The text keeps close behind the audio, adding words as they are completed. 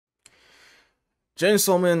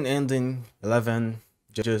Chainsaw Man ending 11.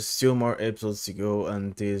 Just 2 more episodes to go,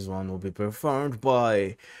 and this one will be performed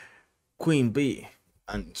by Queen Bee.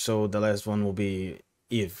 And so the last one will be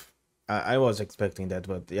Eve. I was expecting that,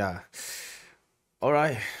 but yeah.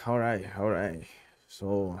 Alright.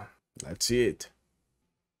 So let's see it.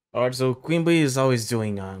 Alright, so Queen Bee is always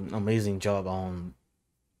doing an amazing job on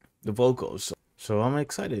the vocals. So I'm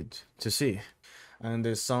excited to see. And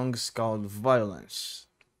the song's called Violence.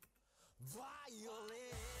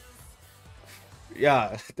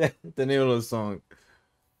 Yeah, the name of the song.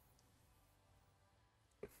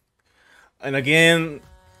 And again,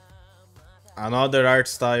 another art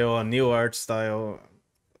style, a new art style.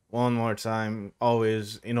 One more time,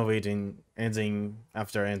 always innovating, ending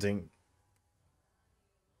after ending.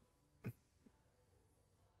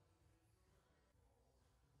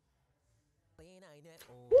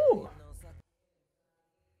 Woo!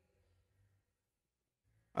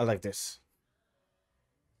 I like this.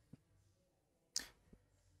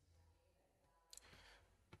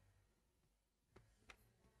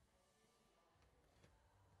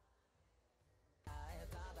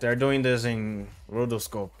 They're doing this in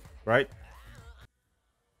rotoscope, right?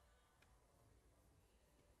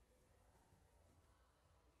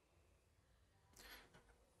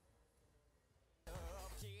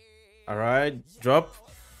 Alright, drop.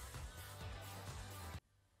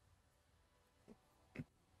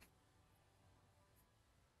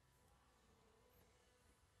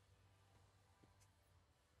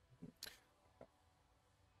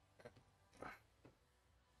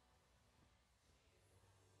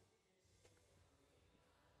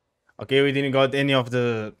 Okay, we didn't got any of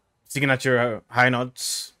the signature high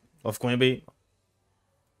notes of Queen Bee,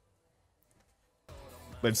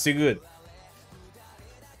 but still good.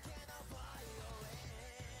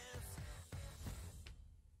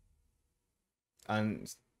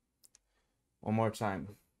 And one more time,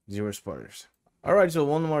 zero spoilers. Alright, so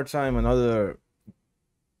one more time, another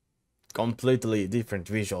completely different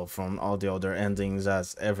visual from all the other endings,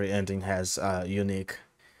 as every ending has a unique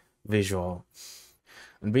visual.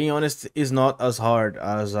 And being honest, is not as hard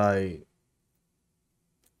as I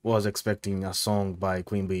was expecting a song by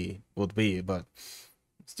Queen Bee would be, but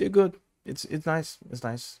still good. It's nice. It's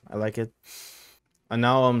nice. I like it. And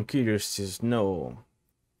now I'm curious to know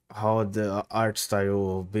how the art style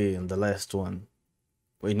will be in the last one.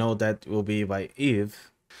 We know that will be by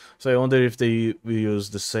Eve, so I wonder if they will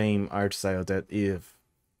use the same art style that Eve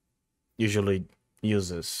usually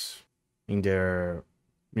uses in their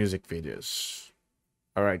music videos.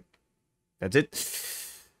 Alright, that's it.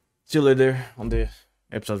 See you later on the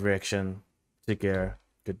episode reaction. Take care.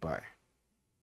 Goodbye.